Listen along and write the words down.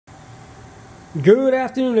Good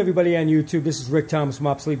afternoon, everybody on YouTube. This is Rick Thomas from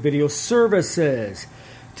Obsolete Video Services.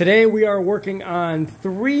 Today we are working on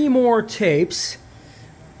 3 more tapes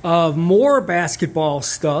of more basketball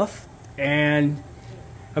stuff, and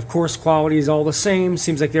of course quality is all the same.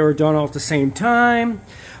 Seems like they were done all at the same time.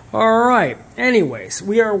 Alright, anyways,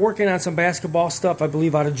 we are working on some basketball stuff, I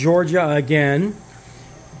believe out of Georgia again.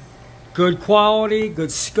 Good quality,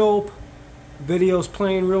 good scope, video's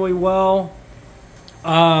playing really well.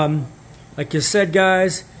 Like you said,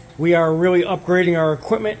 guys, we are really upgrading our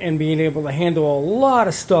equipment and being able to handle a lot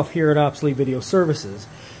of stuff here at Obsolete Video Services.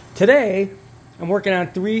 Today, I'm working on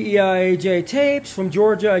 3 Eiaj tapes from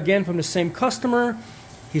Georgia, again from the same customer.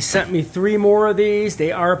 He sent me 3 more of these.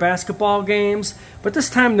 They are basketball games, but this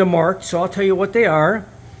time they're marked, so I'll tell you what they are.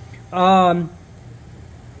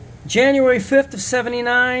 January 5th of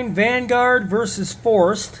 '79, Vanguard versus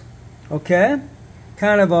Forrest. Okay,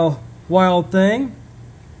 kind of a wild thing.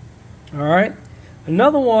 Alright,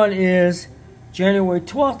 another one is January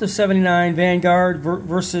 12th of '79, Vanguard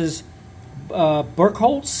versus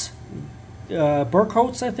Burkholz.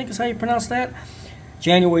 Burkholz, I think is how you pronounce that.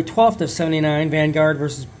 January 12th of '79, Vanguard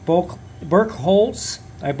versus Burkholz,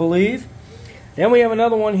 I believe. Then we have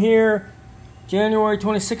another one here, January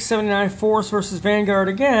 26th, '79, Forrest versus Vanguard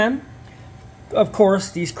again. Of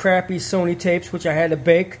course, these crappy Sony tapes, which I had to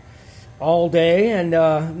bake all day, and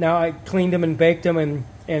now I cleaned them and baked them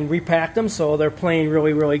and repacked them, so they're playing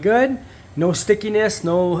really good. No stickiness,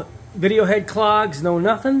 no video head clogs, no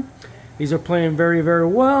nothing. These are playing very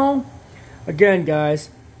well. Again, guys,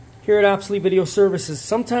 here at Obsolete Video Services,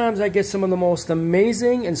 sometimes I get some of the most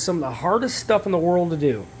amazing and some of the hardest stuff in the world to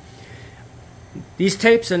do. These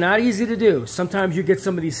tapes are not easy to do. Sometimes you get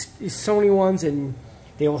some of these Sony ones and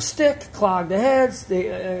they will stick, clog the heads.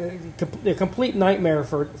 They're a complete nightmare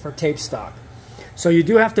for tape stock. So you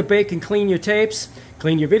do have to bake and clean your tapes,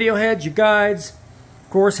 clean your video heads, your guides. Of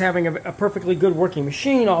course, having a perfectly good working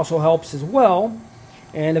machine also helps as well.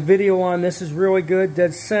 And the video on this is really good,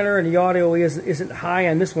 dead center, and the audio isn't high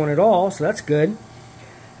on this one at all, so that's good.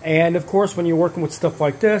 And of course, when you're working with stuff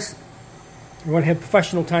like this, you want to have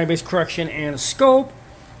professional time-based correction and a scope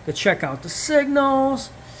to check out the signals,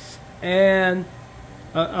 and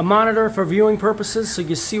a monitor for viewing purposes so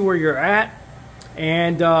you see where you're at.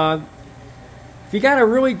 And if you got a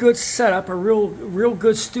really good setup, a real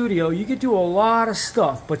good studio, you could do a lot of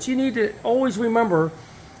stuff. But you need to always remember,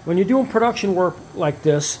 when you're doing production work like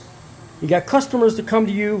this, you got customers that come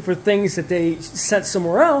to you for things that they sent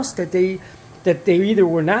somewhere else, that they either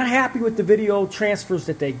were not happy with the video transfers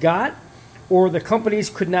that they got, or the companies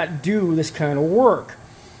could not do this kind of work.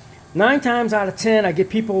 9 times out of 10, I get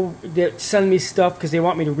people that send me stuff because they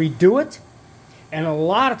want me to redo it. And a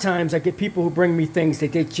lot of times I get people who bring me things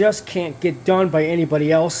that they just can't get done by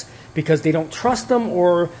anybody else because they don't trust them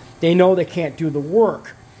or they know they can't do the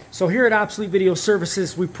work. So here at Obsolete Video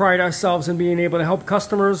Services, we pride ourselves in being able to help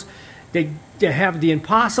customers. They have the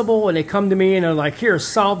impossible and they come to me and they're like, here,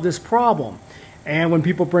 solve this problem. And when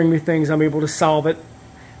people bring me things, I'm able to solve it.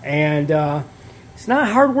 And it's not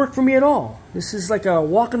hard work for me at all. This is like a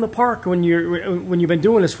walk in the park when you've been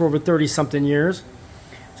doing this for over 30-something years.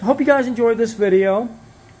 So I hope you guys enjoyed this video.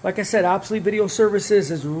 Like I said, Obsolete Video Services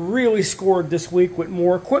has really scored this week with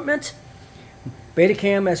more equipment.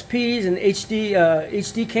 Betacam SPs and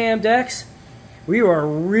HD cam decks. We are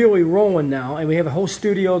really rolling now, and we have a whole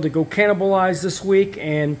studio to go cannibalize this week.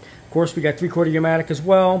 And of course, we got 3/4 U-matic as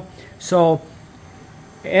well. So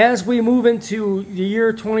as we move into the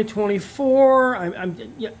year 2024,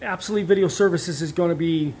 Obsolete Video Services is going to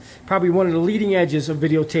be probably one of the leading edges of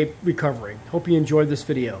videotape recovery. Hope you enjoyed this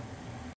video.